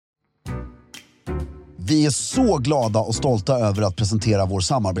Vi är så glada och stolta över att presentera vår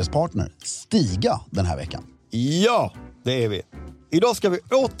samarbetspartner Stiga den här veckan. Ja, det är vi. Idag ska vi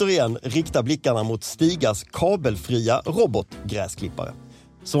återigen rikta blickarna mot Stigas kabelfria robotgräsklippare.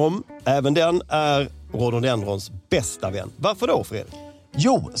 Som även den är rhododendrons bästa vän. Varför då, Fredrik?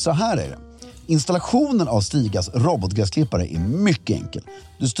 Jo, så här är det. Installationen av Stigas robotgräsklippare är mycket enkel.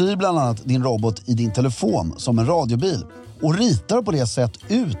 Du styr bland annat din robot i din telefon som en radiobil och ritar på det sätt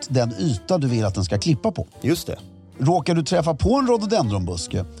ut den yta du vill att den ska klippa på. Just det. Råkar du träffa på en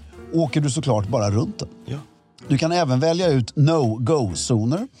rhododendronbuske åker du såklart bara runt den. Ja. Du kan även välja ut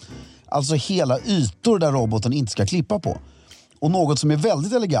no-go-zoner, alltså hela ytor där roboten inte ska klippa på. Och något som är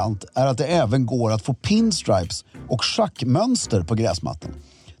väldigt elegant är att det även går att få pinstripes och schackmönster på gräsmattan.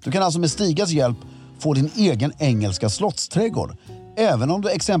 Du kan alltså med Stigas hjälp få din egen engelska slottsträdgård, även om du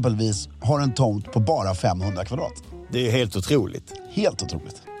exempelvis har en tomt på bara 500 kvadrat. Det är helt otroligt. Helt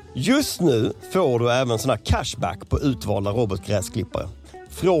otroligt. Just nu får du även såna cashback på utvalda robotgräsklippare.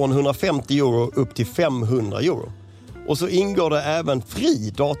 Från 150 euro upp till 500 euro. Och så ingår det även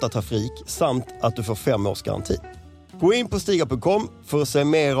fri datatrafik samt att du får 5 års garanti. Gå in på stiga.com för att se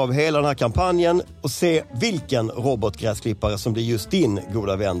mer av hela den här kampanjen och se vilken robotgräsklippare som blir just din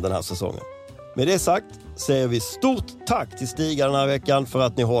goda vän den här säsongen. Med det sagt säger vi stort tack till Stiga den här veckan för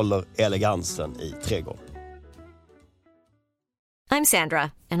att ni håller elegansen i trädgården. I'm Sandra,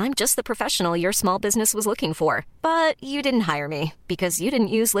 and I'm just the professional your small business was looking for. But you didn't hire me because you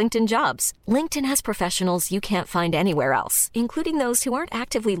didn't use LinkedIn Jobs. LinkedIn has professionals you can't find anywhere else, including those who aren't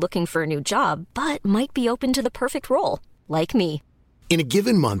actively looking for a new job, but might be open to the perfect role, like me. In a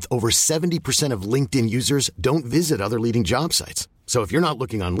given month, over 70% of LinkedIn users don't visit other leading job sites. So if you're not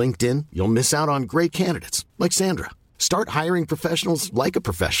looking on LinkedIn, you'll miss out on great candidates like Sandra. Start hiring professionals like a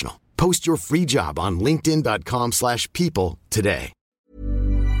professional. Post your free job on linkedin.com/people today.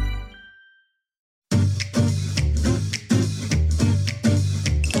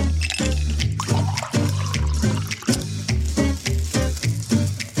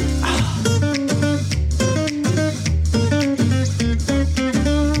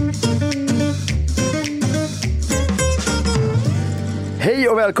 Hej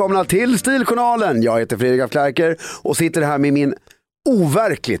och välkomna till Stiljournalen. Jag heter Fredrik af Klerker och sitter här med min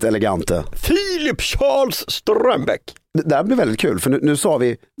overkligt elegante Philip Charles Strömbäck. Det här blir väldigt kul för nu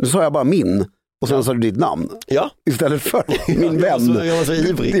sa jag bara min och sen sa du ditt namn. Ja. Istället för min vän. Jag var så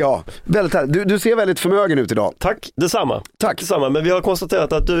ivrig. Ja, väldigt här. Du ser väldigt förmögen ut idag. Tack, detsamma. Tack. Detsamma, men vi har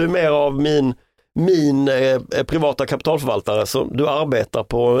konstaterat att du är mer av min privata kapitalförvaltare, så du arbetar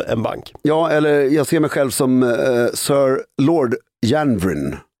på en bank. Ja, eller jag ser mig själv som Sir Lord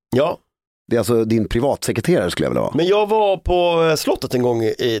Janvrin. Ja. Det är alltså din privatsekreterare skulle jag vilja vara. Men jag var på slottet en gång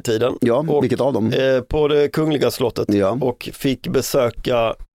i tiden. Ja, vilket av dem? På det kungliga slottet. Ja. Och fick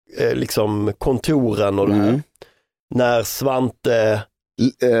besöka liksom kontoren och det här. När Svante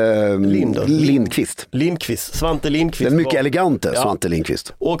Lindqvist. Svante Lindqvist. Den mycket elegante Svante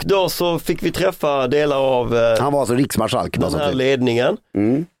Lindqvist. Och då så fick vi träffa delar av han var alltså riksmarskalk. Den här ledningen.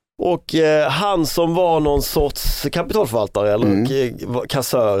 Och han som var någon sorts kapitalförvaltare eller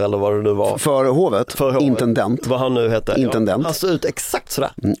kassör eller vad det nu var. För hovet. Intendent. Vad han nu hette. Intendent. Ja, han såg ut exakt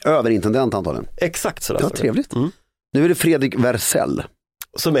sådär. Överintendent antagligen. Exakt sådär. Ja, trevligt. Nu är det Fredrik Wersäll.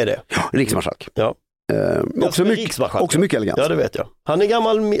 Som är det. Ja, riksmarskalk. Ja. Också mycket elegant. Ja, det vet jag. Han är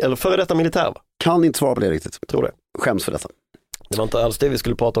gammal, eller före detta militär, va? Kan inte svara på det riktigt. Tror det. Skäms för detta. Det var inte alls det vi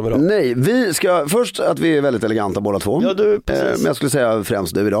skulle prata om idag. Nej, vi ska först att vi är väldigt eleganta båda två. Ja, du, precis. Men jag skulle säga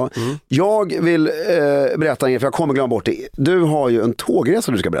främst du idag. Jag vill berätta för jag kommer glömma bort det. Du har ju en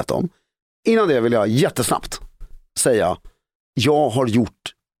tågresa du ska berätta om. Innan det vill jag jättesnabbt säga jag har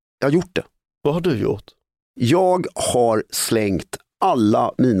gjort det. Vad har du gjort? Jag har slängt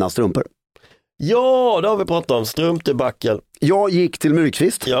alla mina strumpor. Ja, det har vi pratat om. Strumpdebackel. Jag gick till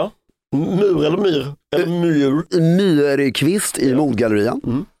Myrkvist. Ja. Mur eller myr? Eller myr? Myrkvist i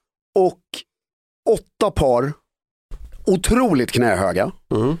Modgallerian. Och 8 par otroligt knähöga.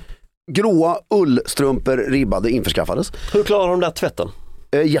 Gråa ullstrumpor ribbade införskaffades. Hur klarar de där tvätten?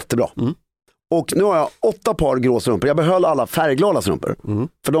 Jättebra. Och nu har jag 8 par grå strumpor. Jag behöll alla färgglada strumpor.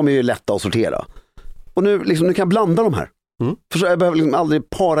 För de är ju lätta att sortera. Och nu kan jag blanda de här. För så jag behöver aldrig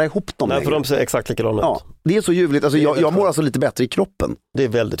para ihop dem. Nej, för de ser exakt likadana ut. Ja, det är så ljuvligt. Alltså, jag mår alltså lite bättre i kroppen. Det är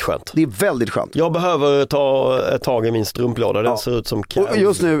väldigt skönt. Det är väldigt skönt. Jag behöver ta ett tag i min strumplåda. Den ser ut som och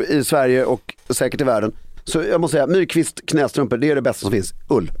just nu i Sverige och säkert i världen. Så jag måste säga, Myrkvist knästrumpor, det är det bästa som finns.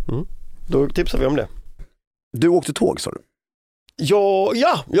 Ull. Då tipsar vi om det. Du åkte tåg, sa du? Ja,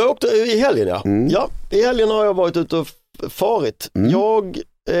 jag åkte i helgen. Ja, i helgen har jag varit ute och farit. Jag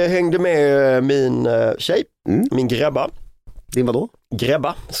hängde med min tjej, min gräbba. Din vadå?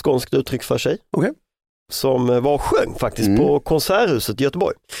 Gräbba, skånskt uttryck för tjej. Okay. som var och sjöng faktiskt på Konserthuset i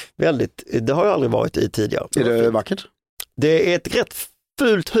Göteborg. Det har jag aldrig varit i tidigare. Är det vackert? Det är ett rätt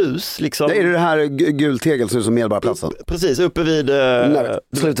fult hus. Liksom. Är det här gultegelshus som Medborgarplatsen? Precis, uppe vid...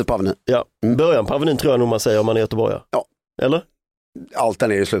 slutet på Avenyn. Ja, början på Avenyn tror jag nog man säger om man är göteborgare. Ja. Eller? Allt där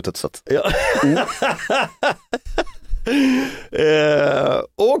nere i slutet. Så att... Ja.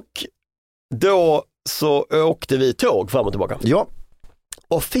 Och då så åkte vi tåg fram och tillbaka. Ja.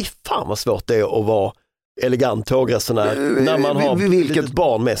 Och fy fan vad svårt det är att vara elegant tågresenär när man har ett litet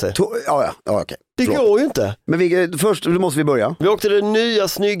barn med sig. Ja, okej. Det går ju inte. Men först måste vi börja. Vi åkte det nya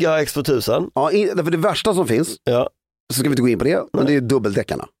snygga X2000. Ja, för det värsta som finns, så ska vi inte gå in på det, men det är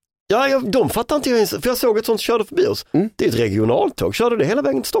dubbeldäckarna. Ja, de fattar inte jag ens, för jag såg ett sånt körde förbi oss. Det är ett regionaltåg, körde det hela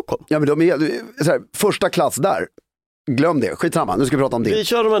vägen till Stockholm. Ja, men de är så här, första klass där. Glöm det, skitsamma, nu ska vi prata om det. Vi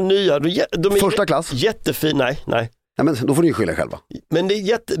kör de här nya, de är första klass? Jättefin, nej. Ja, men då får ni ju skylla själva. Men det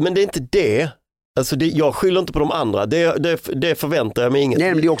är inte det. Alltså jag skyller inte på de andra, det förväntar jag mig inget.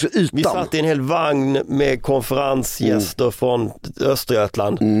 Nej, men det är också ytan. Vi satt i en hel vagn med konferensgäster från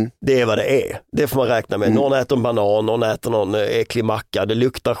Östergötland. Det är vad det är. Det får man räkna med. Någon äter en banan, någon äter någon äcklig macka, det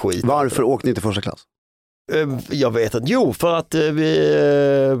luktar skit. Varför åkte ni inte första klass? Jag vet inte. Jo, för att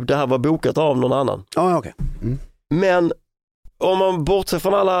det här var bokat av någon annan. Ja, okej. Men om man bortser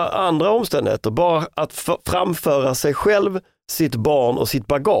från alla andra omständigheter, bara att framföra sig själv, sitt barn och sitt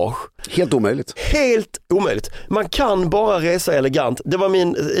bagage. Helt omöjligt. Helt omöjligt. Man kan bara resa elegant. Det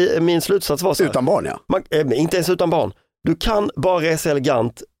var min slutsats var så här. Utan barn, ja. Inte ens utan barn. Du kan bara resa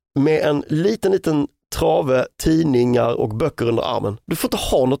elegant med en liten trave tidningar och böcker under armen. Du får inte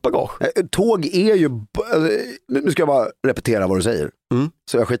ha något bagage. Tåg är ju... Nu ska jag bara repetera vad du säger.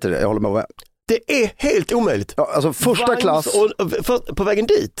 Så jag skiter i det, jag håller med. Det är helt omöjligt. Ja, alltså första klass... På vägen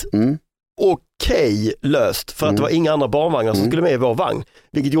dit... Okej löst för att det var inga andra barnvagnar som skulle med i vår vagn,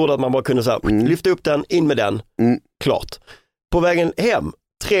 vilket gjorde att man bara kunde så här, lyfta upp den, in med den, klart. På vägen hem,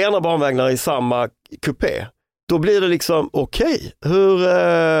 3 andra barnvagnar i samma kupé, då blir det liksom okej,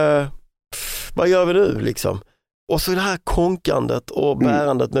 vad gör vi nu liksom? Och så det här konkandet och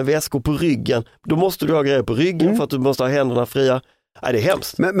bärandet med väskor på ryggen, då måste du ha grejer på ryggen för att du måste ha händerna fria. Nej, det är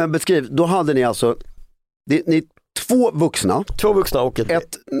hemskt. Men beskriv, då hade ni alltså ni 2 vuxna. 2 vuxna och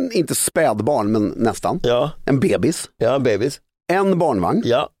ett inte spädbarn, men nästan. Ja. En bebis. Ja, en bebis. En barnvagn.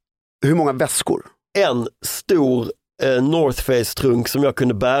 Ja. Hur många väskor? En stor North Face-trunk som jag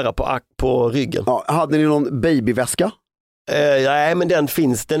kunde bära på ryggen. Ja, hade ni någon babyväska? Nej, men den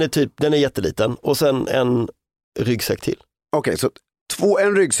finns. Den är jätteliten. Och sen en ryggsäck till. Okej, så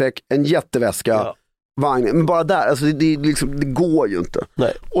en ryggsäck, en jätteväska, vagn. Men bara där, alltså det går ju inte.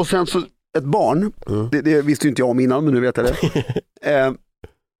 Nej. Och sen så ett barn, det visste ju inte jag om innan, men nu vet jag det.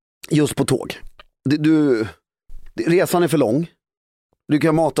 Just på tåg. Resan är för lång. Du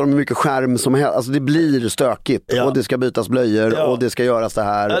kan mata dem med mycket skärm som helst. Alltså det blir stökigt och det ska bytas blöjor och det ska göras det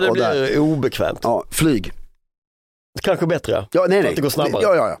här. Ja, det och blir där. obekvämt. Ja, flyg. Kanske bättre. Ja, nej. Att det går snabbare.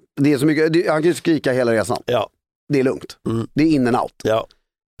 Ja. Det är så mycket, han kan ju skrika hela resan. Ja. Det är lugnt. Det är in and out. Ja.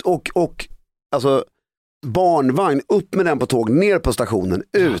 Och alltså barnvagn, upp med den på tåg, ner på stationen,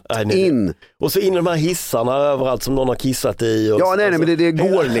 ut, in. Och så in i de här hissarna överallt som någon har kissat i. Och nej, men det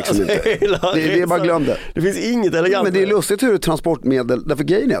går liksom inte. Det är bara glöm det. Det finns inget elegant. Men det är lustigt hur ett transportmedel, därför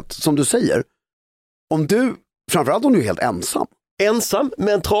grejen är, som du säger, framförallt om du är helt ensam. Ensam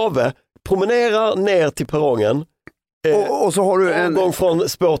med en trave, promenerar ner till perrongen. Och så har du en gång från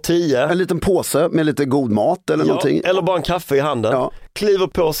spår 10. En liten påse med lite god mat eller någonting. Eller bara en kaffe i handen. Ja. Kliver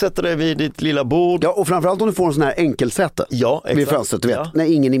på, sätter dig vid ditt lilla bord. Ja, och framförallt om du får en sån här enkelsäte. Ja, exakt. Vid fönstret, du vet.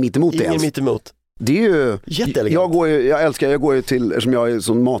 Nej, ingen är mitt emot det ens. Ingen mitt emot. Det är ju... Jätteelegant. Jag går ju till, eftersom jag är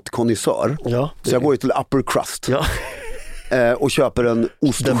sån matkonnissör. Ja, så jag går ju till Upper Crust. Ja. Och köper en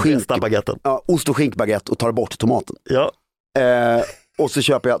ost och skinkbaguetten. Ja, ost och skinkbaguette och tar bort tomaten. Ja. Och så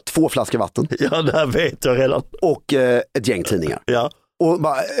köper jag 2 flaskor vatten. Ja, det här vet jag redan. Och ett gäng tidningar. Ja. Och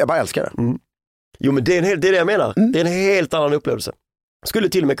jag bara älskar det. Jo, men det är det jag menar. Det är en helt annan upplevelse. Skulle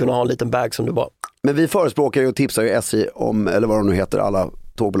till och med kunna ha en liten bag som du bara... Men vi förespråkar ju och tipsar ju SJ om, eller vad de nu heter, alla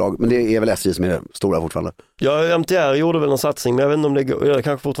tågbolag. Men det är väl SJ som är det stora fortfarande. Ja, MTR gjorde väl en satsning, men jag vet inte om det går. Jag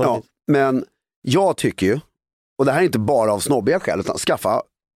kanske fortfarande... Ja, men jag tycker ju, och det här är inte bara av snobbiga skäl, utan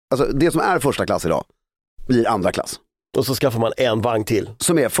alltså det som är första klass idag blir andra klass. Och så skaffar man en vagn till.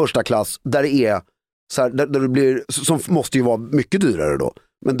 Som är första klass, där det är så här, där det blir, som måste ju vara mycket dyrare då,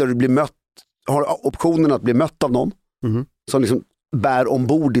 men där du blir har optionen att bli mött av någon som liksom bär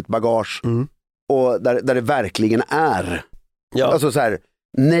ombord ditt bagage och där det verkligen är. Ja. Alltså så här,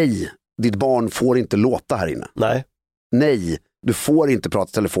 nej, ditt barn får inte låta här inne. Nej, du får inte prata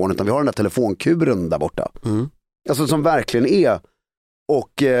i telefon, utan vi har den där telefonkuren där borta. Alltså som verkligen är.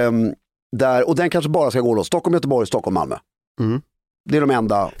 Och Där, och den kanske bara ska gå då Stockholm, Göteborg, Stockholm, Malmö. Det är de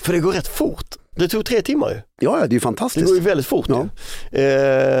enda. För det går rätt fort. Det tog 3 timmar ju. Ja, det är ju fantastiskt. Det går ju väldigt fort. Ja.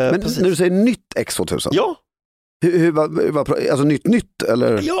 Men precis. när du säger nytt X2000. Ja. Alltså nytt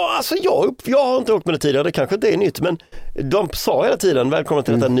eller? Ja, alltså jag har inte åkt med det tidigare, det kanske inte är nytt, men de sa hela tiden välkomna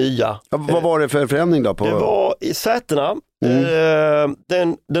till detta nya. Ja, vad var det för förändring då? Det var i sätena.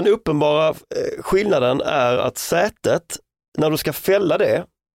 Den uppenbara skillnaden är att sätet, när du ska fälla det,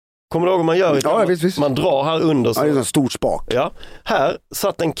 kommer du ihåg vad man gör? Ja, visst. Man drar här under. Ja, det är en stor spak. Ja, här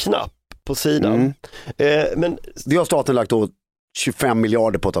satt en knapp på sidan. Men det har staten lagt åt 25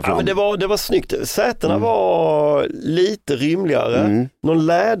 miljarder på att ta fram. Ja, men det var snyggt. Sätena var lite rymligare. Någon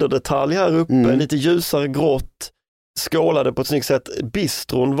läderdetalj här uppe, lite ljusare grått. Skålade på ett snyggt sätt.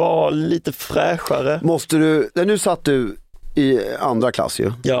 Bistron var lite fräschare. Nu satt du i andra klass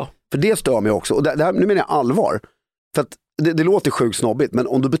ju. Ja. För det stör mig också. Och det här, nu menar jag allvar. För att det låter sjukt snobbigt, men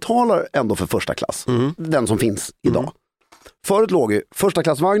om du betalar ändå för första klass, den som finns idag. Förut låg ju första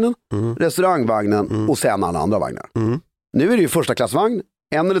klassvagnen, restaurangvagnen och sen alla andra vagnar. Nu är det ju första klassvagn,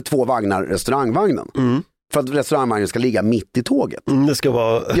 1 eller 2 vagnar restaurangvagnen. För att restaurangvagnen ska ligga mitt i tåget. Det ska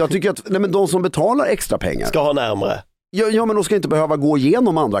vara... Jag tycker att de som betalar extra pengar ska ha närmare. Ja, men de ska inte behöva gå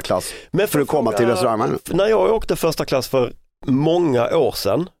igenom andra klass för att komma till restaurangvagnen. När jag åkte första klass för många år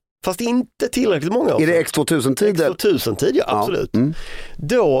sedan, fast inte tillräckligt många år sedan. Är det X2000-tid? X2000-tid, ja, absolut.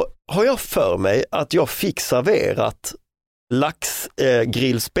 Då har jag för mig att jag fick serverat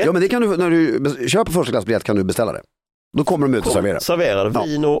laxgrillspett. Ja, men det kan du, när du köper första klassbiljett kan du beställa det. Då kommer de ut och serverar. Serverade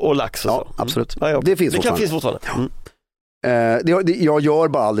vin och lax och så. Ja, absolut. Ja, det finns fortfarande. Finns fortfarande. Jag gör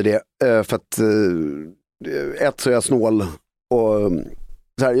bara aldrig det för att så är jag snål och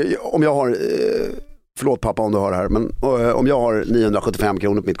så här, om jag har förlåt pappa om du hör det här, men om jag har 975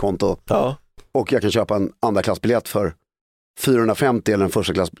 kronor på mitt konto och jag kan köpa en andra klassbiljett för 450 eller en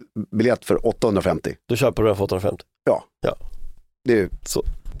första klassbiljett för 850. Då köper du den för 850? Ja. Det är så.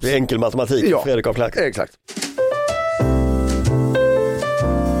 Det är enkel matematik för Fredrik af Klerk. Exakt.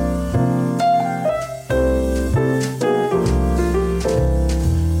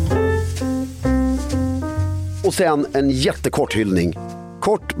 Och sen en jättekort hyllning.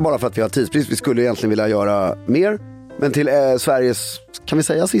 Kort bara för att vi har tidsbrist. Vi skulle egentligen vilja göra mer. Men till Sveriges, kan vi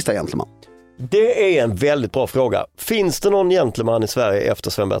säga, sista gentleman? Det är en väldigt bra fråga. Finns det någon gentleman i Sverige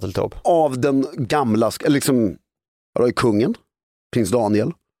efter Sven-Bertil Taube? Av den gamla, liksom, kungen, prins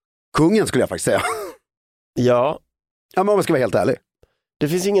Daniel. Kungen skulle jag faktiskt säga. Ja. Ja, men om jag ska vara helt ärlig. Det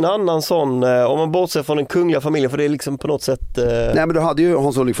finns ingen annan sån, om man bortser från den kungliga familjen, för det är liksom på något sätt... Nej, men du hade ju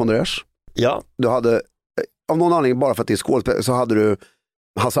Hans-Ulrik von der Esch. Ja. Du hade, av någon anledning, bara för att det är skådespelare, så hade du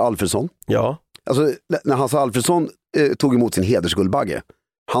Hasse Alfredson. Ja. Alltså, när Hasse Alfredson tog emot sin hedersguldbagge,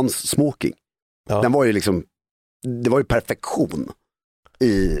 hans smoking, den var ju liksom, det var ju perfektion.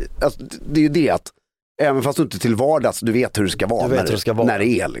 Alltså, det är ju det att, även fast du inte till vardags, du vet hur det ska vara, när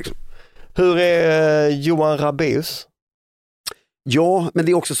det är liksom. Hur är Johan Rabaeus? Ja, men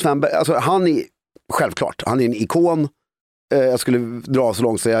det är också Sven, alltså han är, självklart, han är en ikon. Jag skulle dra så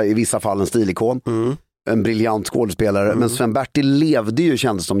långt, säga i vissa fall en stilikon. En briljant skådespelare. Men Sven-Bertil levde ju,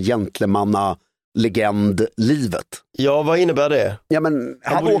 kändes som gentlemanna legendlivet. Ja, vad innebär det? Ja, men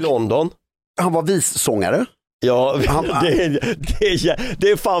han var i London. Han var vissångare. Ja,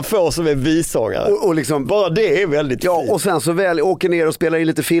 det är fan få som är vissångare. Och liksom, bara det är väldigt fint. Och sen så väl åker ner och spelar i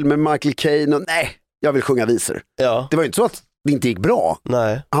lite filmer med Michael Caine och nej, jag vill sjunga visor. Ja. Det var ju inte så att det inte gick bra.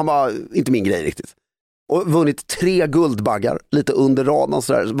 Nej. Han var inte min grej riktigt. Och vunnit 3 guldbaggar, lite under raden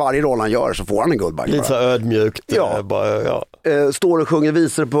så där. Varje roll han gör så får han en guldbagge. Lite så ödmjukt. Står och sjunger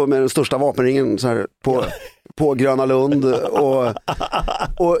visor med den största vapenringen så här, på Gröna Lund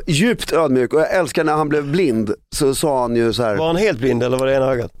och djupt ödmjuk. Och jag älskar när han blev blind, så sa han ju så här. Var han helt blind eller var det ena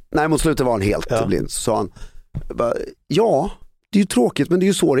ögat? Nej, mot slutet var han helt blind. Så sa han, det är ju tråkigt, men det är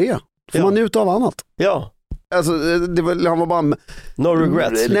ju så det är. Får man njuta av annat. Ja. Alltså, han var bara... No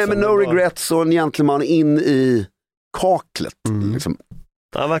regrets. Nej, liksom. men no regrets och en gentleman in i kaklet. Liksom.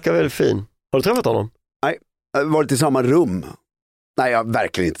 Han verkar väldigt fin. Har du träffat honom? Nej, jag har varit i samma rum. Nej, jag har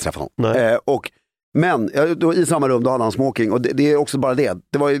verkligen inte träffat honom. Men i samma rum, då hade han smoking. Och det är också bara det.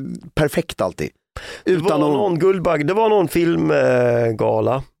 Det var ju perfekt alltid. Utan det var någon guldbagge. Det var någon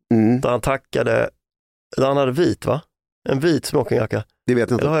filmgala där han tackade... Där han hade vit, va? En vit smokingjacka. Det vet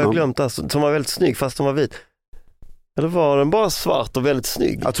jag inte. Eller har jag glömt det? Som var väldigt snygg fast den var vit. Eller var den bara svart och väldigt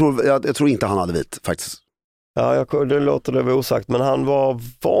snygg? Jag tror inte han hade vit faktiskt. Ja, det låter det vara osagt. Men han var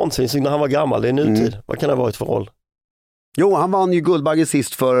vansinnigt snygg när han var gammal. Det är nutid. Vad kan det ha varit för roll? Jo, han vann ju Guldbagge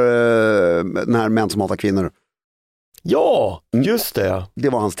sist för den här Män som hatar kvinnor. Ja, just det. Ja. Det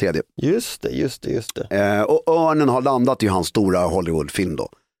var hans 3:e. Just det. Och Örnen har landat i hans stora Hollywoodfilm då.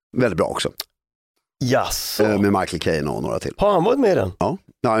 Väldigt bra också. Jaså. Med Michael Caine och några till. Har han varit med i den? Ja,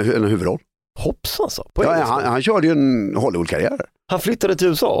 en huvudroll. Hoppsan så. Han körde ju en Hollywood-karriär. Han flyttade till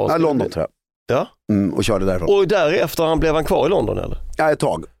USA? Ja, London tror jag. Ja. Och körde därifrån. Och därefter blev han kvar i London eller? Ja, ett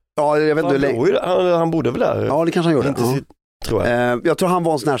tag. Ja, jag vet inte hur länge. Han bodde väl där? Ja, det kanske han gjorde. Tror jag. Jag tror han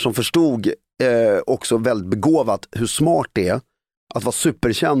var en sån här som förstod också väldigt begåvat hur smart det är att vara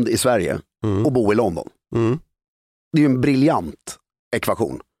superkänd i Sverige och bo i London. Mm. Det är ju en briljant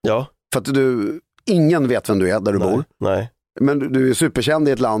ekvation. Ja. För att ingen vet vem du är där du bor. Nej. Men du är superkänd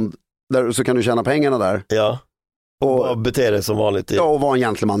i ett land där så kan du tjäna pengarna där. Ja. Och bete dig som vanligt. Ja, och vara en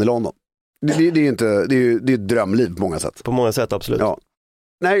gentleman i London. Det är ju inte, det är ett drömliv på många sätt. På många sätt, absolut. Ja.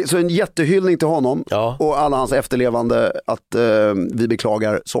 Nej, så en jättehyllning till honom och alla hans efterlevande att vi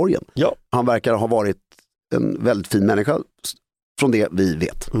beklagar sorgen. Ja. Han verkar ha varit en väldigt fin människa från det vi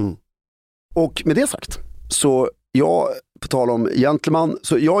vet. Mm. Och med det sagt, så jag, på tal om gentleman,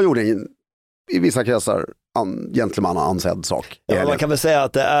 så jag gjorde i vissa kretsar gentleman ansedd sak. Ja, man kan väl säga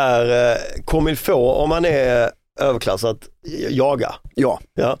att det är comme il faut om man är överklass att jaga. Ja.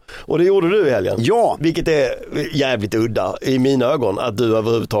 Och det gjorde du i helgen. Ja. Vilket är jävligt udda i mina ögon att du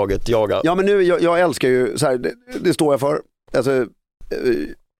överhuvudtaget jagar. Ja, men nu, jag älskar ju, så här, det står jag för. Alltså,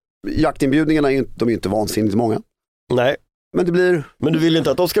 jaktinbjudningarna de är ju inte vansinnigt många. Nej. Men det blir... Men du vill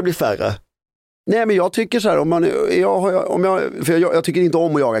inte att de ska bli färre? Nej, men jag tycker så här, jag tycker inte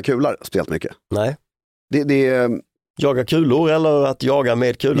om att jaga kulor speciellt mycket. Nej. Det är... Jaga kulor eller att jaga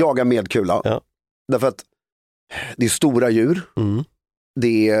med kula? Jaga med kula. Ja. Därför att det är stora djur. Mm.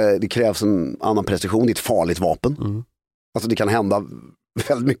 Det krävs en annan precision. Det är ett farligt vapen. Mm. Alltså det kan hända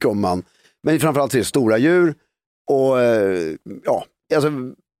väldigt mycket om man... Men framförallt är det stora djur. Och ja, alltså...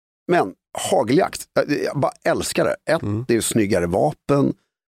 Men hageljakt, jag bara älskar det. Det är snyggare vapen.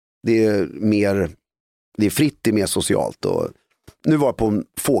 Det är fritt, det är mer socialt. Och nu var jag på en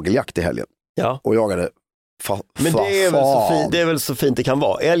fågeljakt i helgen. Ja. Och jagade men det är väl så fint det kan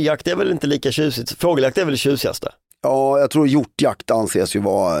vara. Älgjakt är väl inte lika tjusigt. Fågeljakt är väl det tjusigaste. Ja, jag tror hjortjakt anses ju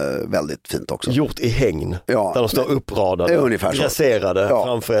vara väldigt fint också. Hjort i hägn, där de står uppradade, dresserade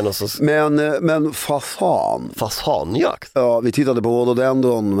framför en. Och så... Men fasan. Fasanjakt? Ja, vi tittade på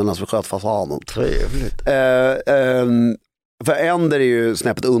rhododendron medan vi sköt fasanen. Trevligt. För änder är ju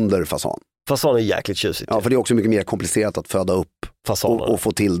snäppet under fasan. Fasan är jäkligt tjusigt. Ja, för det är också mycket mer komplicerat att föda upp och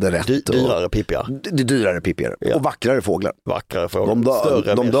få till det rätt. Dyrare pippigare. Det är dyrare pippigare. Ja. Och vackrare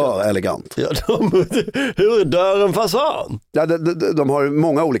fåglar. De dör elegant. Ja, hur dör en fasan? Ja, de har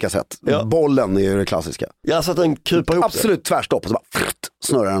många olika sätt. Ja. Bollen är ju det klassiska. Ja, så att den kupar ihop absolut tvärstopp och så bara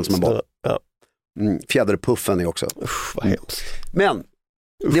snurrar den som en boll. Ja. Fjäderpuffen är också. Usch, vad hemskt. Men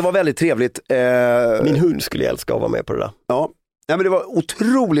det var väldigt trevligt. Min hund skulle älska att vara med på det där. Ja. Ja, men det var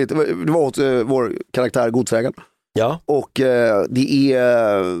otroligt, det var åt vår karaktär godsägaren. Ja. Och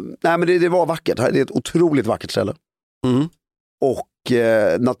det var vackert, det är ett otroligt vackert ställe. Mm. Och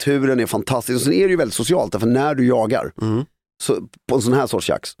naturen är fantastisk. Och sen är det ju väldigt socialt, för när du jagar så, på en sån här sorts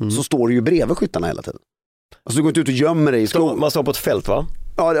jakt så står du ju bredvid skyttarna hela tiden. Alltså du går inte ut och gömmer dig i skogen. Man står på ett fält, va?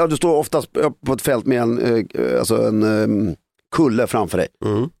 Ja, du står oftast på ett fält med en kulle framför dig.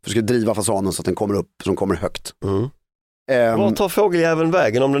 För du ska driva fasanen så att den kommer upp, så den kommer högt. Vad tar fågeljäveln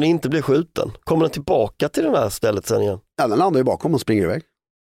vägen om den inte blir skjuten? Kommer den tillbaka till det här stället sen igen? Ja, den landar ju bakom och springer iväg.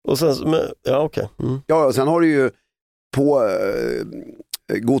 Och sen, okej. Ja, och sen har du ju på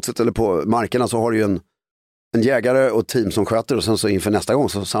godset eller på markerna så har du ju en jägare och ett team som sköter, och sen så inför nästa gång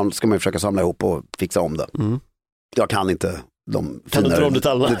så ska man ju försöka samla ihop och fixa om det. Jag kan inte de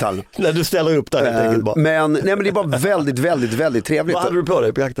detaljerna. När du ställer upp där helt enkelt bara. Men det var väldigt, väldigt, väldigt trevligt. Vad hade du på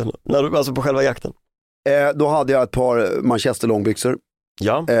dig på jakten? Alltså på själva jakten? Då hade jag ett par Manchester långbyxor.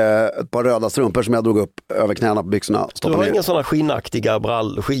 Ja. Ett par röda strumpor som jag drog upp över knäna på byxorna. Du har inga sådana skinnaktiga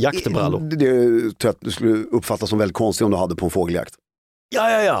jaktbrallor? Det tror jag att du skulle uppfatta som väldigt konstigt om du hade på en fågeljakt.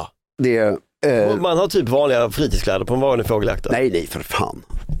 Ja. Man har typ vanliga fritidskläder på en vanlig fågeljakt. Nej, för fan.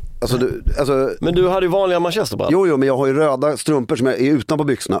 Men du hade ju vanliga manchesterbrallor. Jo, men jag har ju röda strumpor som är utanpå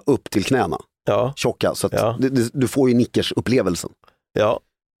byxorna upp till knäna. Ja. Tjocka, så att du får ju Nickers-upplevelsen. Ja.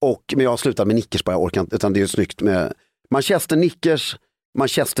 Men jag har slutat med Nickers, bara jag orkar inte, utan det är ju snyggt med Manchester Nickers,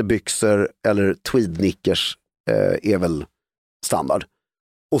 Manchesterbyxor eller tweed-Nickers är väl standard.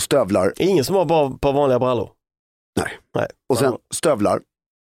 Och stövlar. Ingen som har bara på vanliga brallor? Nej. Och sen stövlar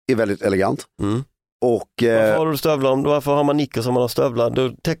är väldigt elegant. Och, varför har du stövlar? Varför har man Nickers om man har stövlar? Då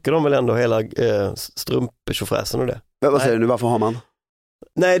täcker de väl ändå hela strumpetjofräsen och det? Vad säger du, varför har man?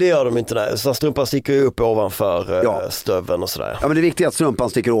 Nej, det gör de inte där. Så strumpan sticker ju upp ovanför stöveln och sådär. Ja, men det är viktigt att strumpan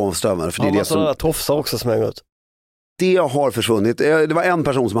sticker ovanför stöveln. För det är man sådana där tofsar också som hänger ut? Det har försvunnit. Det var en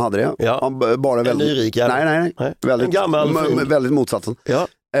person som hade det. Ja. Han bara väldigt... En nyrik Nej. Väldigt, en gammal väldigt motsatsen. Ja.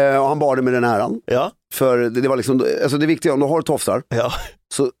 Och han bar det med den äran. Ja. För det var liksom, alltså det viktiga om du har tofsar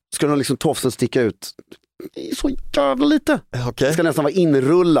så ska den liksom tofsen sticka ut så jävla lite. Okay. Den ska nästan vara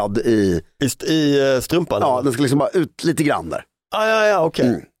inrullad i strumpan. Ja, den ska liksom bara ut lite grann där.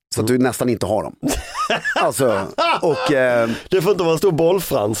 Okej. Så att du nästan inte har dem. Alltså, och det får inte vara en stor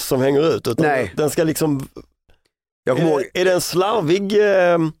bollfrans som hänger ut, utan nej. Den ska liksom är det en slarvig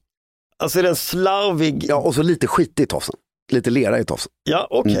alltså är den slarvig. Ja, och så lite skit i tofsen. Lite lera i tofsen. Ja,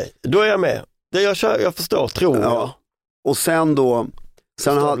 okej. Då är jag med. Jag förstår, tror jag. Och sen då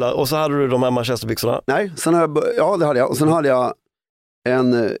och så hade du de här manchesterbyxorna. Nej, sen det hade jag. Och sen hade jag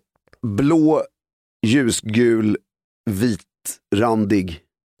en blå, ljusgul, vitrandig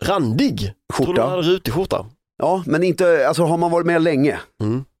skjorta. Tror du hade rutig skjorta? Ja, men inte, alltså har man varit med länge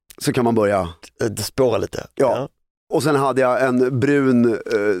så kan man börja det spåra lite. Ja. Och sen hade jag en brun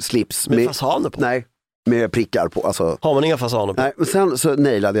slips med fasaner på. Nej, med prickar på. Alltså, har man inga fasaner på? Nej, men sen så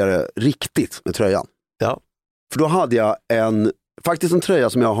nailade jag det riktigt med tröjan. Ja. För då hade jag faktiskt en tröja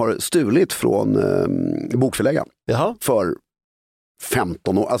som jag har stulit från bokförläggaren. Jaha. För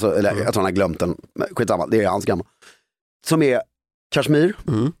 15 år, alltså, eller jag tror han har glömt den, skitsamma, det är hans gamla. Som är kashmir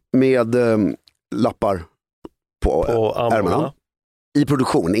med lappar på ärmarna. I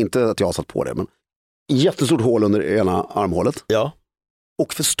produktion, inte att jag har satt på det, men jättestort hål under ena armhålet. Ja.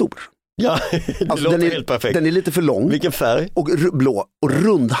 Och för stor. Ja, det alltså, låter helt perfekt. Den är lite för lång. Vilken färg? Och blå och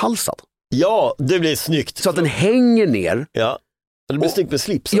rundhalsad. Ja, det blir snyggt. Så att den hänger ner. Ja, det blir snyggt med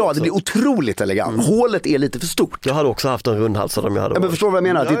slips. Ja, det blir otroligt elegant. Hålet är lite för stort. Jag hade också haft en rundhalsad om jag hade. Ja, men förstår du vad jag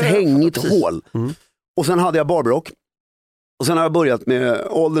menar? Det är ett hängigt hål. Och sen hade jag barbrock. Och sen har jag börjat med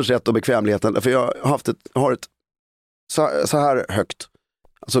ålderns rätt och bekvämligheten. För jag har ett så här högt.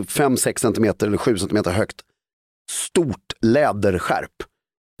 Alltså 5-6 centimeter eller 7 centimeter högt. Stort läderskärp.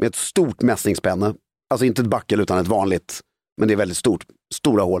 Med ett stort mässingspänne. Alltså inte ett backel utan ett vanligt. Men det är väldigt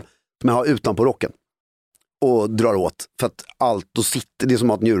stora hål. Som jag har utanpå rocken. Och drar åt. För att allt då sitter, det är som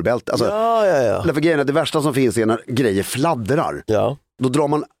att ha ett njurbälte. Alltså, för grejen är det värsta som finns är när grejer fladdrar. Ja. Då drar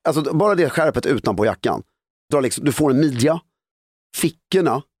man, alltså bara det skärpet utanpå jackan. Liksom, du får en midja.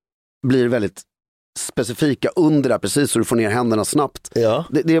 Fickorna blir väldigt specifika under där precis så du får ner händerna snabbt. Ja.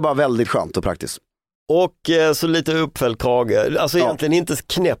 Det är bara väldigt skönt och praktiskt. Och så lite uppfälld krage. Alltså egentligen inte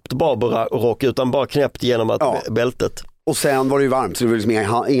knäppt rock utan bara knäppt genom att bältet. Och sen var det ju varmt så det var liksom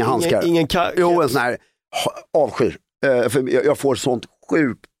inga handskar. Jo, en sån här avskyr. För jag får sånt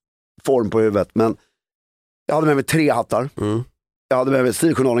sjuk form på huvudet. Men jag hade med mig 3 hattar. Jag hade med mig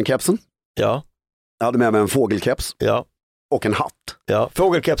Stiljournalen-kepsen. Ja. Jag hade med mig en fågelkeps. Ja. Och en hatt. Ja,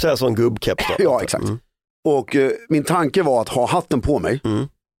 fågelkeps är alltså en gubbkeps då. Ja, exakt. Och min tanke var att ha hatten på mig.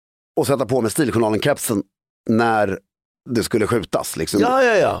 Och sätta på mig Stiljournalen-kepsen när det skulle skjutas. Liksom.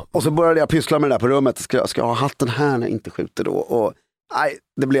 Ja. Och så började jag pyssla med det där på rummet. Ska jag ha hatten här när jag inte skjuter då? Och nej,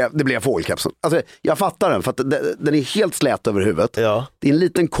 det blev fågelkepsen. Alltså, jag fattar den för att den är helt slät över huvudet. Ja. Det är en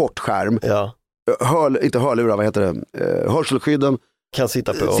liten kort skärm. Ja. Inte hörlurar, vad heter det? Hörselskydden. Kan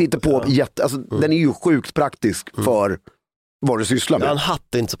sitta på. Alltså, den är ju sjukt praktisk för vad du sysslar med. En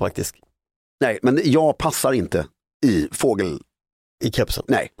hatt är inte så praktisk. Nej, men jag passar inte i fågel... I kepsen?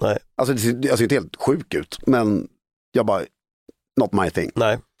 Nej. Alltså det ser inte helt sjuk ut, men jag bara, not my thing.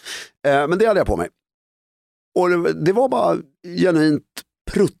 Nej. Men det hade jag på mig. Och det var bara genuint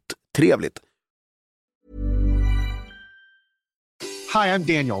trevligt. Hi, I'm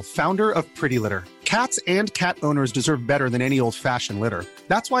Daniel, founder of Pretty Litter. Cats and cat owners deserve better than any old-fashioned litter.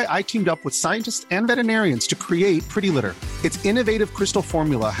 That's why I teamed up with scientists and veterinarians to create Pretty Litter. Its innovative crystal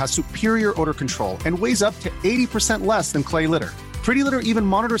formula has superior odor control and weighs up to 80% less than clay litter. Pretty Litter even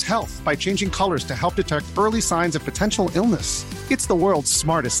monitors health by changing colors to help detect early signs of potential illness. It's the world's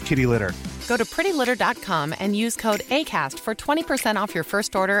smartest kitty litter. Go to prettylitter.com and use code ACAST for 20% off your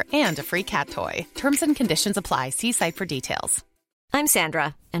first order and a free cat toy. Terms and conditions apply. See site for details. I'm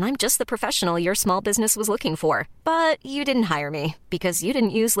Sandra, and I'm just the professional your small business was looking for. But you didn't hire me because you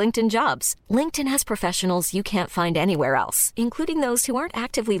didn't use LinkedIn Jobs. LinkedIn has professionals you can't find anywhere else, including those who aren't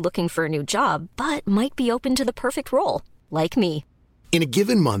actively looking for a new job, but might be open to the perfect role, like me. In a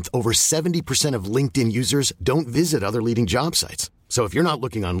given month, over 70% of LinkedIn users don't visit other leading job sites. So if you're not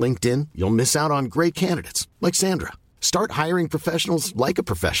looking on LinkedIn, you'll miss out on great candidates like Sandra. Start hiring professionals like a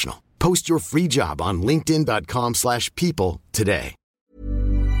professional. Post your free job on linkedin.com/people today.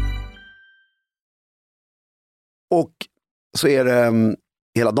 Och så är det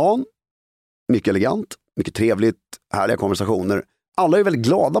hela dagen, mycket elegant, mycket trevligt, härliga konversationer. Alla är väldigt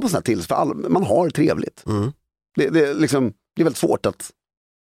glada på sådana här tillfällen, för man har trevligt. Det är väldigt svårt att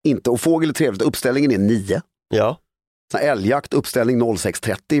inte, och fågel är trevligt, uppställningen är 9. Ja. Älgjakt, uppställning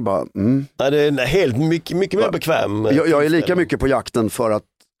 06:30, bara Nej, det är helt mycket mer bekväm. Jag är lika mycket på jakten för att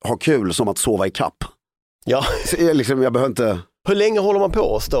ha kul som att sova i kapp. Ja. Så jag behöver inte... Hur länge håller man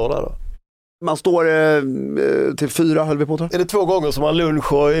på att stå där då? Man står till 4 höll vi på. Är det 2 gånger som man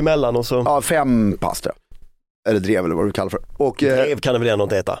lunch och emellan och så? Ja, 5 pass tror jag. Eller drev eller vad du kallar för. Och, drev kan det väl ändå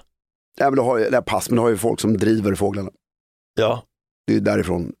inte äta? Ja, men det är pass, men du har ju folk som driver fåglarna. Ja. Det är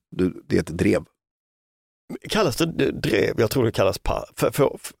därifrån det heter drev. Kallas det drev? Jag tror det kallas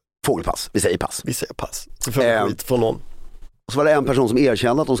fågelpass, vi säger pass. Vi säger pass. Så får jag skit från någon. Och så var det en person som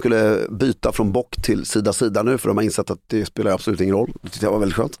erkände att de skulle byta från bock till sida nu, för de har insett att det spelar absolut ingen roll. Det tyckte jag var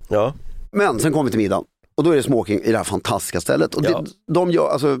väldigt skönt. Ja. Men sen kom vi till middagen och då är det smoking i det här fantastiska stället. Och de gör,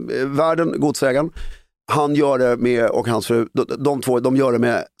 alltså världen, godsägaren, han gör det med, och hans fru, de två, de gör det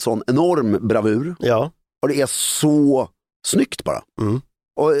med sån enorm bravur. Ja. Och det är så snyggt bara. Mm.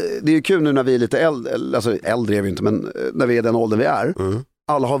 Och det är ju kul nu när vi är lite äldre, alltså äldre är vi inte, men när vi är den åldern vi är. Mm.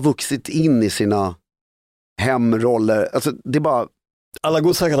 Alla har vuxit in i sina hemroller. Alltså det är bara... Alla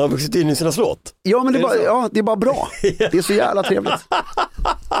godsägare har vuxit in i sina slott. Ja, men det är bara bra. Det är så jävla trevligt.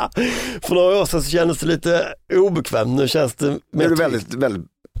 För några år sedan så kändes det lite obekvämt. Nu känns det mer det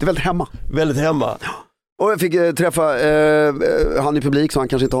är väldigt hemma. Väldigt hemma. Och jag fick träffa han i publik, så han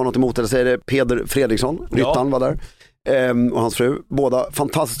kanske inte har något emot det. Säger det Peder Fredriksson, Ryttan var där. Och hans fru. Båda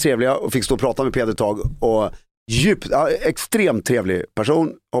fantastiskt trevliga och fick stå och prata med Peder ett tag. Och extremt trevlig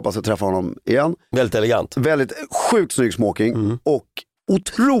person. Hoppas jag träffar honom igen. Väldigt elegant. Väldigt sjukt snygg smoking. Och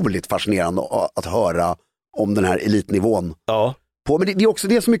otroligt fascinerande att höra om den här elitnivån. Ja. Men det är också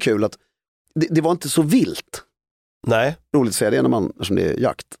det som är kul, att det var inte så vilt. Nej. Roligt att säga det eftersom det är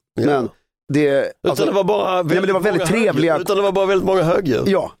jakt. Ja. Men det var bara men det var väldigt trevliga. Utan det var bara väldigt många högdjur.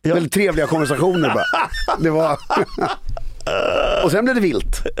 Ja, väldigt trevliga konversationer bara. Det var... Och sen blev det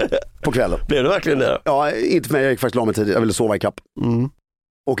vilt på kvällen. Blev det verkligen det? Ja, inte för mig, jag gick faktiskt la mig tidigt. Jag ville sova i kapp. Mm.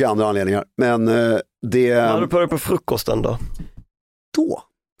 Och i andra anledningar. Men det... Vad hade du på dig på frukosten då? Då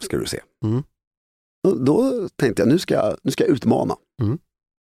ska du se. Mm. Då tänkte jag, nu ska jag utmana. Mm.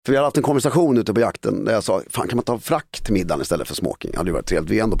 För vi hade haft en konversation ute på jakten där jag sa, fan kan man ta frack till middagen istället för smoking? Det hade ju varit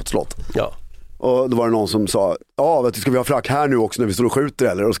trevligt, vi är ändå på ett slott. Ja. Och då var det någon som sa, ska vi ha frack här nu också när vi står och skjuter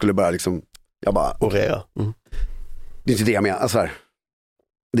eller? Och skulle bara jag bara... Orera. Mm. Det är inte det jag menar, alltså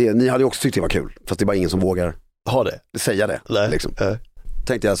ni hade ju också tyckt det var kul, fast det är bara ingen som vågar säga det. Nej. Liksom.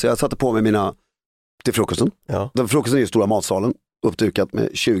 Tänkte jag, så jag satte på mig mina till frukosten. Ja. Frukosten är ju stora matsalen, uppdukat med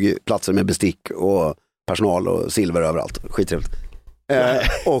 20 platser med bestick och personal och silver överallt. Skittrevligt.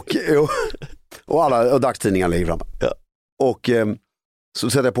 Och alla och dagstidningar ligger framme. Ja. Och så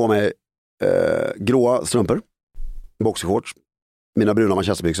sätter jag på mig gråa strumpor, boxershorts, mina bruna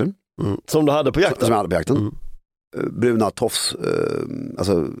manchesterbyxor. Som du hade på jakten? Som jag hade på jakten. Bruna tofs,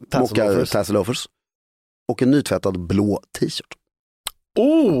 alltså mocka tasseloffers. Och en nytvättad blå t-shirt.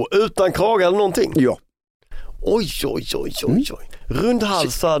 Utan krage eller någonting? Ja. Oj.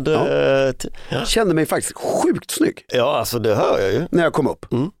 Rundhalsad. Kände mig faktiskt sjukt snygg. Ja, alltså det hör jag ju. När jag kom upp.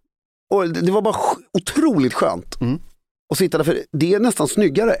 Och det var bara otroligt skönt. Och sitta där, för det är nästan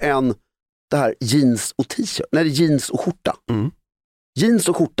snyggare än det här jeans och t-shirt. Nej, det är jeans och skjorta. Jeans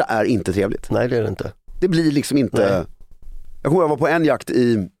och skjorta är inte trevligt. Nej, det är det inte. Det blir liksom inte... Nej. Jag var på en jakt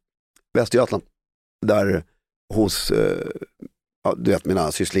i Västergötland. Där hos, du vet,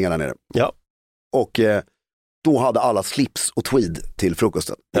 mina sysslingar där nere. Ja. Och då hade alla slips och tweed till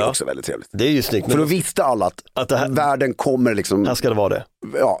frukosten. Det är också väldigt trevligt. Det är ju snyggt. För då visste alla att det här, världen kommer liksom... Här ska det vara det.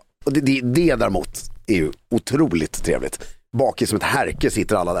 Ja, och det däremot är ju otroligt trevligt. Bak i som ett härke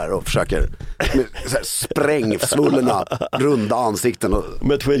sitter alla där och försöker med så här sprängsvullna, runda ansikten.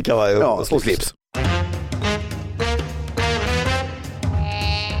 Med tweedkavaj och slips.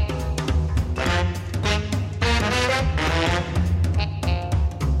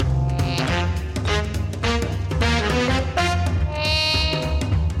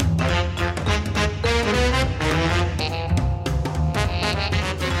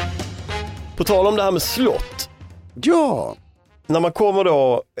 På tal om det här med slott. Ja. När man kommer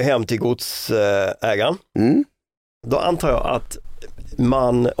då hem till godsägaren, då antar jag att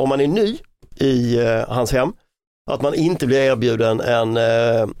om man är ny i hans hem, att man inte blir erbjuden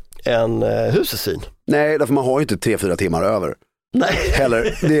en husesyn. Nej, därför man har ju inte 3-4 timmar över. Nej.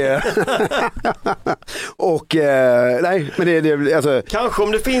 Heller. Det och nej, men det alltså... Kanske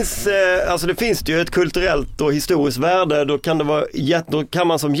om det finns det finns ju ett kulturellt och historiskt värde, då kan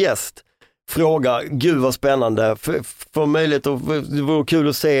man som gäst fråga, gud vad spännande, för möjlighet att, det vore kul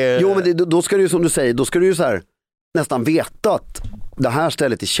att se. Jo, men då ska du ju, som du säger, då ska du ju så här nästan veta att det här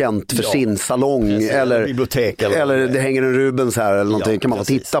stället är känt för sin salong eller bibliotek eller det hänger en Rubens här eller någonting, kan man få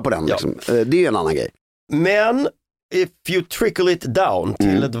titta på den liksom. Det är en annan grej. Men if you trickle it down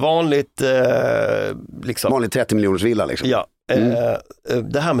till ett vanligt vanligt 30 miljoners villa liksom. Ja,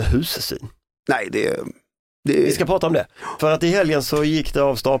 Det här med hussyn. Nej, Vi ska prata om det. För att i helgen så gick det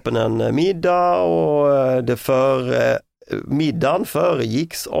av stapeln en middag och middagen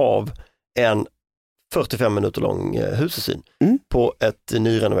föregicks av en 45 minuter lång hussyn på ett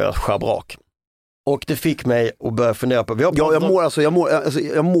nyrenoverat schabrak. Och det fick mig att börja fundera på...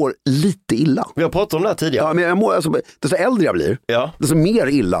 Jag mår lite illa. Vi har pratat om det här tidigare. Ja, men jag mår, desto äldre jag blir, desto mer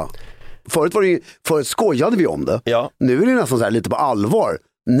illa. Förut skojade vi om det. Ja. Nu är det nästan så här lite på allvar.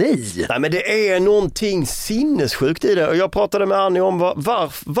 Nej, men det är någonting sinnessjukt i det. Och jag pratade med Annie om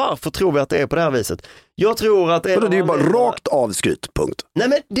varför tror vi att det är på det här viset. Jag tror att... det är ju bara rakt av skryt, punkt. Nej,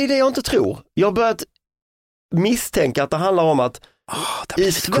 men det är det jag inte tror. Jag har börjat misstänka att det handlar om att det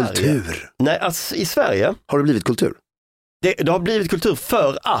i Sverige... kultur. Nej, alltså, i Sverige... Har det blivit kultur? Det har blivit kultur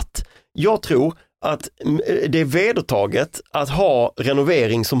för att jag tror att det är vedertaget att ha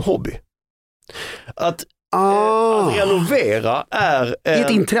renovering som hobby. Att renovera är ett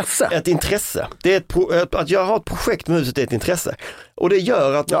intresse. Ett intresse. Det är att jag har ett projekt med huset är ett intresse. Och det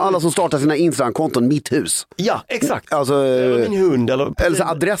gör att... alla som startar sina Instagram-konton, mitt hus. Ja, exakt. Alltså, eller min hund. Eller så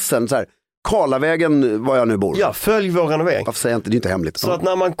adressen, så här, Karlavägen, var jag nu bor. Ja, följ vår renovering. Varför säger jag inte? Det är inte hemligt. Så att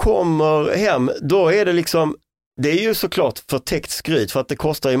när man kommer hem, då är det liksom... Det är ju såklart förtäckt skryt för att det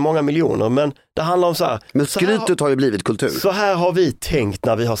kostar ju många miljoner, men det handlar om så här. Men skrytet har ju blivit kultur. Så här har vi tänkt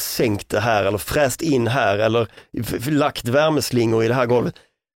när vi har sänkt det här eller fräst in här eller lagt värmeslingor i det här golvet.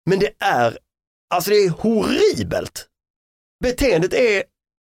 Men det är horribelt. Beteendet är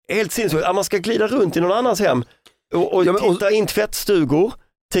helt sinnessjukt. Att man ska glida runt i någon annans hem och titta in tvättstugor,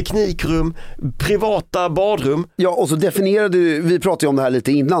 teknikrum, privata badrum. Ja, och så definierade vi pratade ju om det här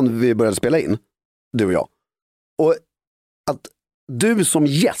lite innan vi började spela in, du och jag. Och att du som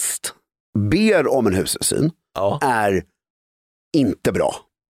gäst ber om en hussyn är inte bra.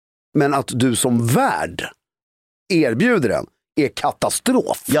 Men att du som värd erbjuder den är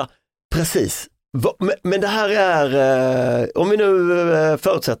katastrof. Ja, precis. Men det här är, om vi nu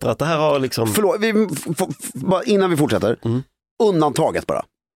förutsätter att det här har liksom... Förlåt, innan vi fortsätter. Undantaget bara.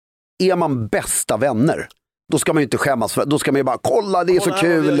 Är man bästa vänner, då ska man ju inte skämmas för, då ska man ju bara kolla, det är så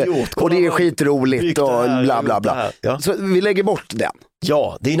kul och det är skitroligt och bla bla bla. Ja. Så vi lägger bort den.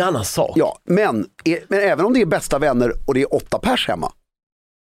 Ja, det är en annan sak. Ja, men även om det är bästa vänner och det är 8 pers hemma.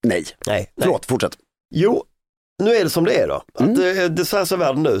 Nej. Förlåt, fortsätt. Jo, nu är det som det är då. Att det så här ser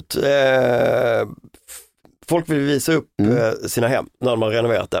världen ut. Folk vill visa upp sina hem när de har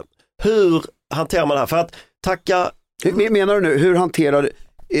renoverat det. Hur hanterar man det här? För att tacka... Menar du nu, hur hanterar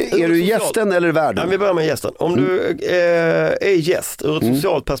Är du gästen eller värden? Ja, vi börjar med gästen. Om du är gäst ur ett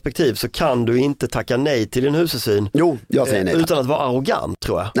socialt perspektiv så kan du inte tacka nej till din hussyn. Jo, jag säger nej. Utan att vara arrogant,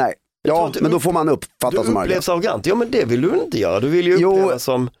 tror jag. Nej, men då får man uppfatta som arrogant. Ja, men det vill du inte göra. Du vill ju uppleva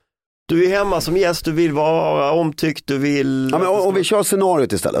som... Du är hemma som gäst, du vill vara omtyckt, du vill... Ja, men om vi kör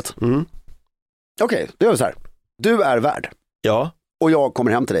scenariot istället. Okej, då gör vi så här. Du är värd. Ja. Och jag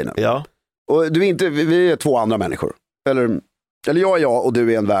kommer hem till dig nu. Ja. Och du är inte, vi är 2 andra människor. Eller jag är jag och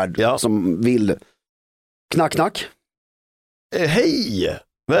du är en värd som vill knack, knack. Hej,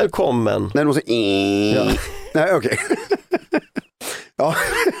 välkommen. Nej, måste... Nej, okej. Ja.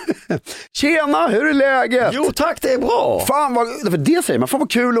 Tjena, hur är läget? Jo tack, det är bra. Fan vad, för det säger man, fan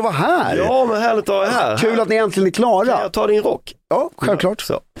vad kul att vara här. Ja, men härligt att vara här. Kul att ni äntligen är klara. Kan jag ta din rock? Ja, självklart.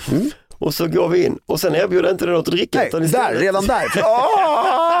 Så. Och så går vi in. Och sen erbjuder inte det något att dricka. Nej, redan där.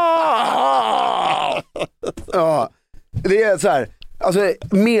 Ja, det är så här. Alltså,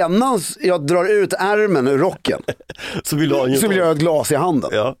 medans jag drar ut ärmen ur rocken så vill jag ha ett glas i handen.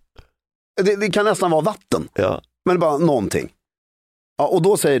 Ja. Det kan nästan vara vatten. Ja. Men bara någonting. Ja, och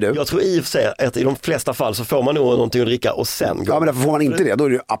då säger du... Jag tror i och för sig att i de flesta fall så får man nog någonting att dricka och sen går. Ja, men därför får man inte det. Då är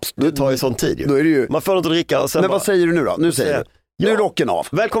det ju absolut... Det tar ju sån tid ju. Då är det ju... Man får något att dricka och sen... Men vad säger du nu då? Nu säger du. Nu är rocken av.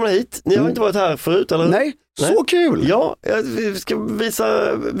 Välkomna hit. Ni har inte varit här förut, eller? Nej, så kul. Ja, vi ska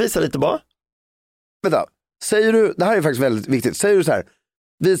visa lite bara. Vänta, säger du... Det här är faktiskt väldigt viktigt. Säger du så här...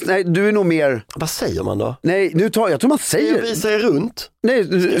 Nej, du är nog mer... Vad säger man då? Nej, jag tror man säger... Vi säger runt.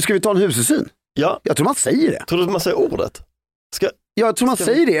 Nej, ska vi ta en husesyn? Ja. Jag tror man säger det. Tror du att man säger ordet? Jag tror man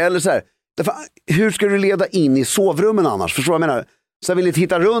säger det, eller så här. Därför, hur ska du leda in i sovrummen annars? Förstår jag menar? Så jag vill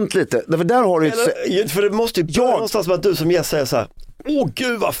titta runt lite. Därför där har du för det måste ju någonstans med att du som gäst säger så här: åh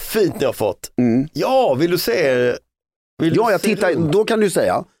gud vad fint ni har fått. Ja, vill du se? Jag tittar, då kan du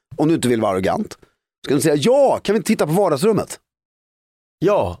säga, om du inte vill vara arrogant, ska du säga, ja, kan vi titta på vardagsrummet?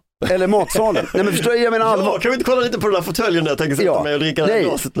 Ja. Eller matsalen. Nej, men förstår jag menar allvar. Kan vi inte kolla lite på den där fåtöljen där jag tänker sätta mig och dricka det här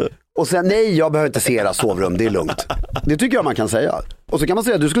glaset nu? Och sen, nej, jag behöver inte se era sovrum, det är lugnt. Det tycker jag man kan säga. Och så kan man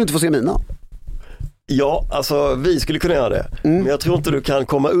säga, du skulle inte få se mina. Ja, alltså vi skulle kunna göra det. Men jag tror inte du kan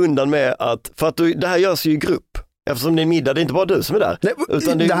komma undan med att, för att det här görs ju i grupp. Eftersom det är en middag, det är inte bara du som är där. Nej,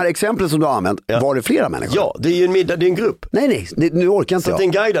 utan det här exemplet som du har använt, var det flera människor? Ja, det är ju en middag, det är en grupp. Nej, nu orkar inte Så jag. det är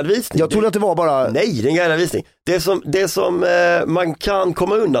en guidad visning. Jag trodde att det var bara... Nej, det är en guidad visning. Det som man kan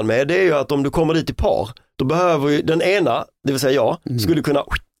komma undan med, det är ju att om du kommer dit i par, då behöver ju den ena, det vill säga jag, skulle kunna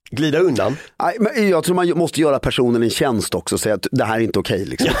glida undan. Nej, men jag tror man måste göra personen en tjänst också och säga att det här är inte okej.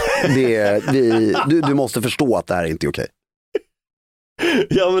 Liksom. Du måste förstå att det här är inte okej.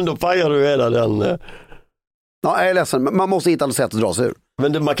 Ja, men då pajar du hela den... Ja, jag är ledsen, man måste hitta ett sätt att dra sig ur.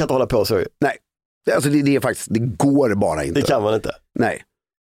 Men man kan inte hålla på så. Nej, alltså det är faktiskt, det går bara inte. Det kan man inte. Nej.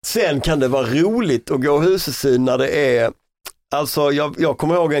 Sen kan det vara roligt att gå husesyn när det är... Alltså jag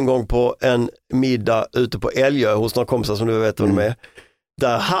kommer ihåg en gång på en middag ute på Älgö hos några kompisar som du vet vad de är.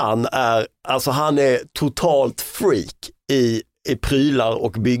 Där han är totalt freak i prylar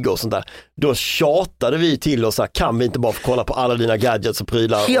och bygga och sånt där. Då tjatade vi till oss, kan vi inte bara få kolla på alla dina gadgets och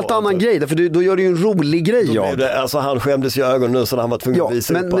prylar? Helt annan grej, för då gör du ju en rolig grej. Alltså han skämdes ju ögonen nu så han var tvungen att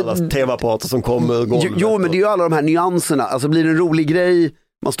visa upp alla tv-apparater som kom ur golvet. Jo, men det är ju alla de här nyanserna. Alltså blir det en rolig grej,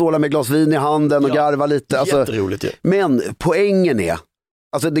 man står där med glas vin i handen och garvar lite. Alltså, jätteroligt ju. Men poängen är,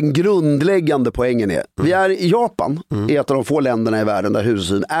 alltså den grundläggande poängen är, vi är i Japan, är ett av de få länderna i världen där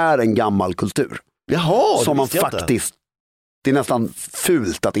husesyn är en gammal kultur. Jaha, som man faktiskt, det är nästan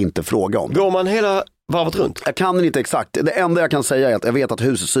fult att inte fråga om. Går man hela varvet runt? Jag kan inte exakt. Det enda jag kan säga är att jag vet att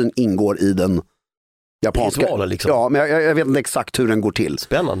husesyn ingår i den japanska. Ritualen liksom. Ja, men jag vet inte exakt hur den går till.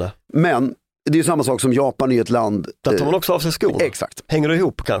 Spännande. Men det är ju samma sak som Japan är ett land. Där tar man också av sig skorna. Exakt. Hänger det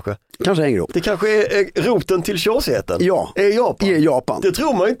ihop kanske? Kanske hänger ihop. Det kanske är roten till tjåsigheten. Ja, är Japan. Det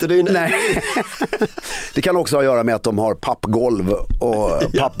tror man inte. Det är Nej. Det kan också ha att göra med att de har pappgolv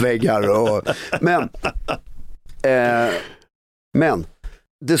och pappväggar. Men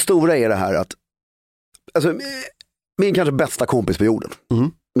det stora är det här att alltså, min kanske bästa kompis på jorden,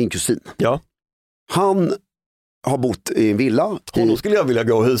 min kusin. Ja. Han har bott i en villa. Då skulle jag vilja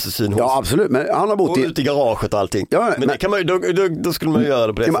gå husesyn hos. Ja, absolut. Men han har bott och ut i garaget och allting. Ja, men det kan man, då skulle man göra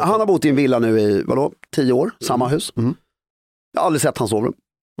det på det sättet. Han har bott i en villa nu i 10 år, samma hus. Jag har aldrig sett hans sovrum.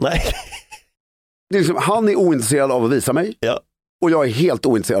 Nej. Det är liksom, han är ointresserad av att visa mig. Ja. Och jag är helt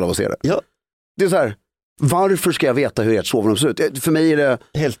ointresserad av att se det. Ja. Det är så här, varför ska jag veta hur ert sovrum ser ut? För mig är det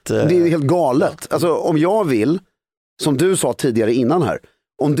helt galet. Alltså om jag vill, som du sa tidigare innan här,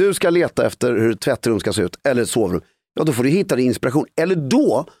 om du ska leta efter hur ett tvättrum ska se ut eller ett sovrum, ja då får du hitta din inspiration. Eller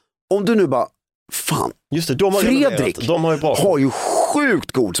då, om du nu bara, fan, just det, Fredrik har ju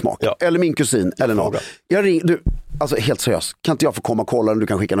sjukt god smak. Ja. Eller min kusin, eller någon. Jag ringer, du, alltså helt seriöst, kan inte jag få komma och kolla om du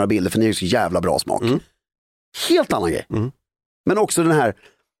kan skicka några bilder, för ni är ju så jävla bra smak. Helt annan grej. Men också den här,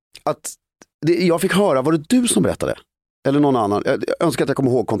 att jag fick höra, var det du som berättade? Eller någon annan, jag önskar att jag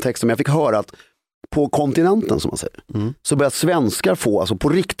kommer ihåg kontexten, men jag fick höra att på kontinenten, som man säger, så börjar svenskar få, alltså på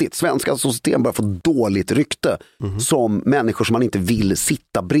riktigt, svenska system börjar få dåligt rykte som människor som man inte vill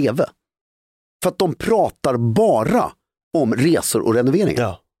sitta bredvid. För att de pratar bara om resor och renoveringar.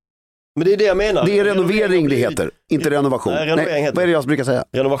 Ja. Men det är det jag menar. Det är renovering det heter, inte renovation. Nej, renovering heter. Vad är det jag brukar säga?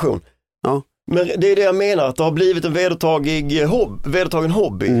 Renovation. Ja. Men det är det jag menar, att det har blivit en vedertagen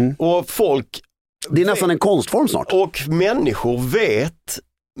hobby. Och folk... Det är nästan en konstform snart. Och människor vet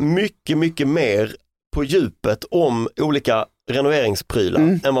mycket, mycket mer på djupet om olika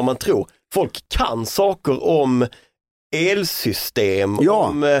renoveringsprylar än vad man tror. Folk kan saker om elsystem,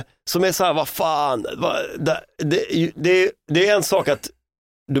 som är så här, vad fan, det är en sak att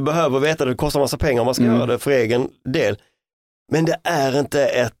du behöver veta det kostar massa pengar om man ska göra det för egen del. Men det är inte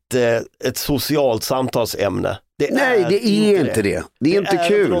ett socialt samtalsämne. Nej, det är inte det. Det är inte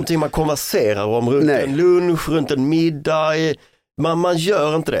kul. Det är någonting man konverserar om runt en lunch, runt en middag. Man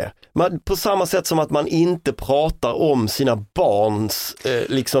gör inte det. På samma sätt som att man inte pratar om sina barns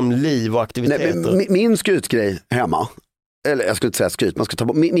liksom liv och aktiviteter. Nej, min skrytgrej hemma, eller jag skulle inte säga skryt, man ska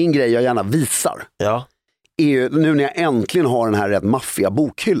ta min grej jag gärna visar. Ja. Är ju, nu när jag äntligen har den här rätt maffiga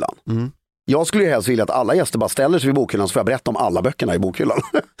bokhyllan. Jag skulle ju helst vilja att alla gäster bara ställer sig vid bokhyllan, så får jag berätta om alla böckerna i bokhyllan.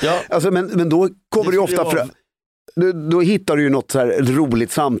 Ja. Alltså, men då kommer det ju ofta då hittar du ju något så här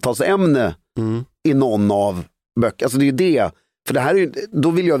roligt samtalsämne i någon av böckerna. Alltså det är ju det. För det här är ju, då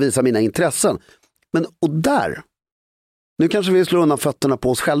vill jag visa mina intressen. Men och där, nu kanske vi slår undan fötterna på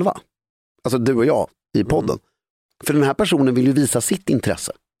oss själva. Alltså du och jag i podden. För den här personen vill ju visa sitt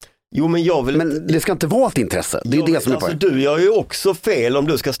intresse. Jo, men det ska inte vara ett intresse. Det är det som är poängen. Du gör ju också fel om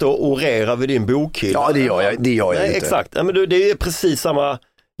du ska stå och orera vid din bokhylla. Ja, det gör jag inte. Exakt. Ja, men det är precis samma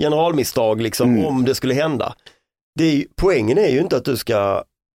generalmisstag liksom, om det skulle hända. Poängen är ju inte att du ska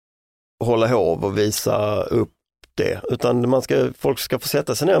hålla hov och visa upp det, utan folk ska få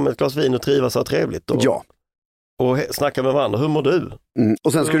sätta sig ner med ett glas vin och trivas och ha trevligt och snacka med varandra. Hur mår du?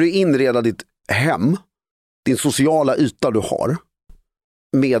 Och sen ska du inreda ditt hem din sociala yta du har.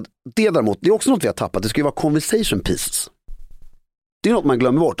 Med det däremot, det är också något vi har tappat. Det ska ju vara conversation pieces. Det är något man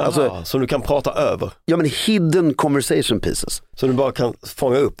glömmer bort. Alltså, som du kan prata över. Ja, men hidden conversation pieces. Så du bara kan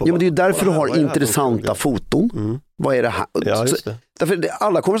fånga upp. Och ja, men det är ju därför du har intressanta foton. Vad är det här? Ja, just det. Därför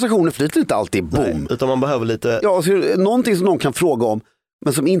alla konversationer flyter inte alltid boom. Nej, utan man behöver lite... Ja, så någonting som någon kan fråga om,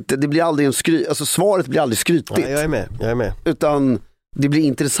 men som inte, det blir aldrig en alltså svaret blir aldrig skrytigt. Nej, jag är med. Utan det blir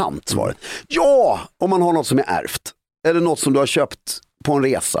intressant svaret. Ja, om man har något som är ärvt. Eller något som du har köpt på en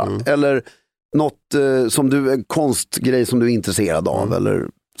resa. Eller något som du, konstgrej som du är intresserad av. Eller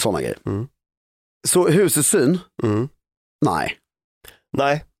sådana grejer. Så husets syn? Nej.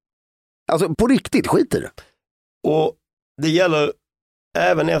 Alltså på riktigt, skit i det. Och det gäller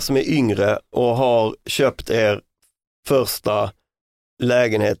även er som är yngre och har köpt er första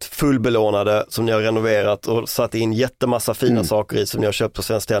lägenhet fullbelånade som ni har renoverat och satt in jättemassa fina saker i som ni har köpt på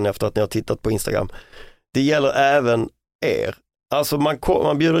Svenskt Tenn efter att ni har tittat på Instagram. Det gäller även er. Alltså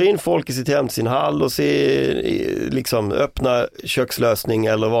man bjuder in folk i sitt hem till sin hall och liksom öppna kökslösning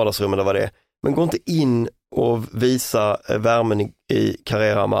eller vardagsrum eller vad det är. Men gå inte in och visa värmen i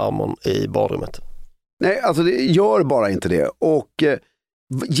Carrera-marmorn i badrummet. Nej, alltså gör bara inte det. Och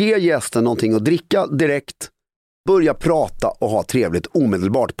ge gästen någonting att dricka direkt. Börja prata och ha trevligt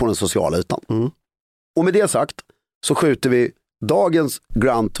omedelbart på den sociala ytan. Och med det sagt så skjuter vi dagens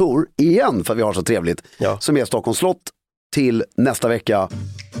Grand Tour igen för att vi har så trevligt. Som är Stockholms slott till nästa vecka.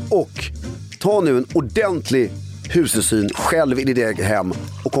 Och ta nu en ordentlig husesyn själv i ditt eget hem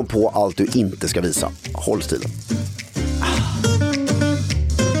och kom på allt du inte ska visa. Håll stilen.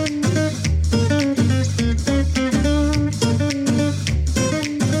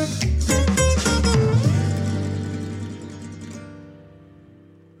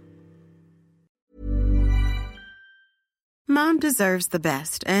 Mom deserves the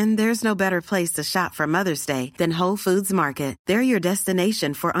best, and there's no better place to shop for Mother's Day than Whole Foods Market. They're your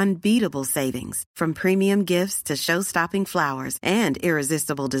destination for unbeatable savings, from premium gifts to show-stopping flowers and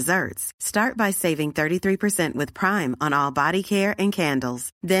irresistible desserts. Start by saving 33% with Prime on all body care and candles.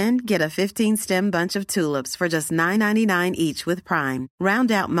 Then get a 15-stem bunch of tulips for just $9.99 each with Prime.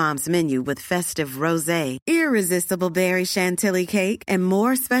 Round out Mom's menu with festive rosé, irresistible berry chantilly cake, and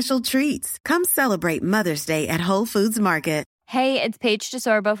more special treats. Come celebrate Mother's Day at Whole Foods Market. Hey, it's Paige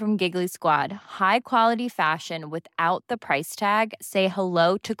DeSorbo from Giggly Squad. High quality fashion without the price tag. Say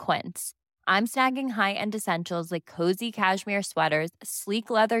hello to Quince. I'm snagging high-end essentials like cozy cashmere sweaters, sleek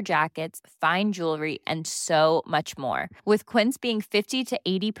leather jackets, fine jewelry, and so much more. With Quince being 50 to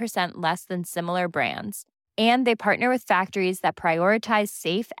 80% less than similar brands. And they partner with factories that prioritize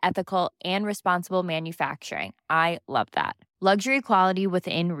safe, ethical, and responsible manufacturing. I love that. Luxury quality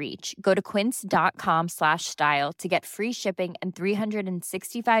within reach. Go to quince.com/style to get free shipping and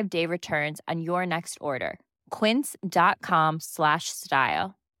 365-day returns on your next order.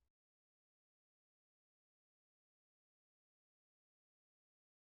 Quince.com/style.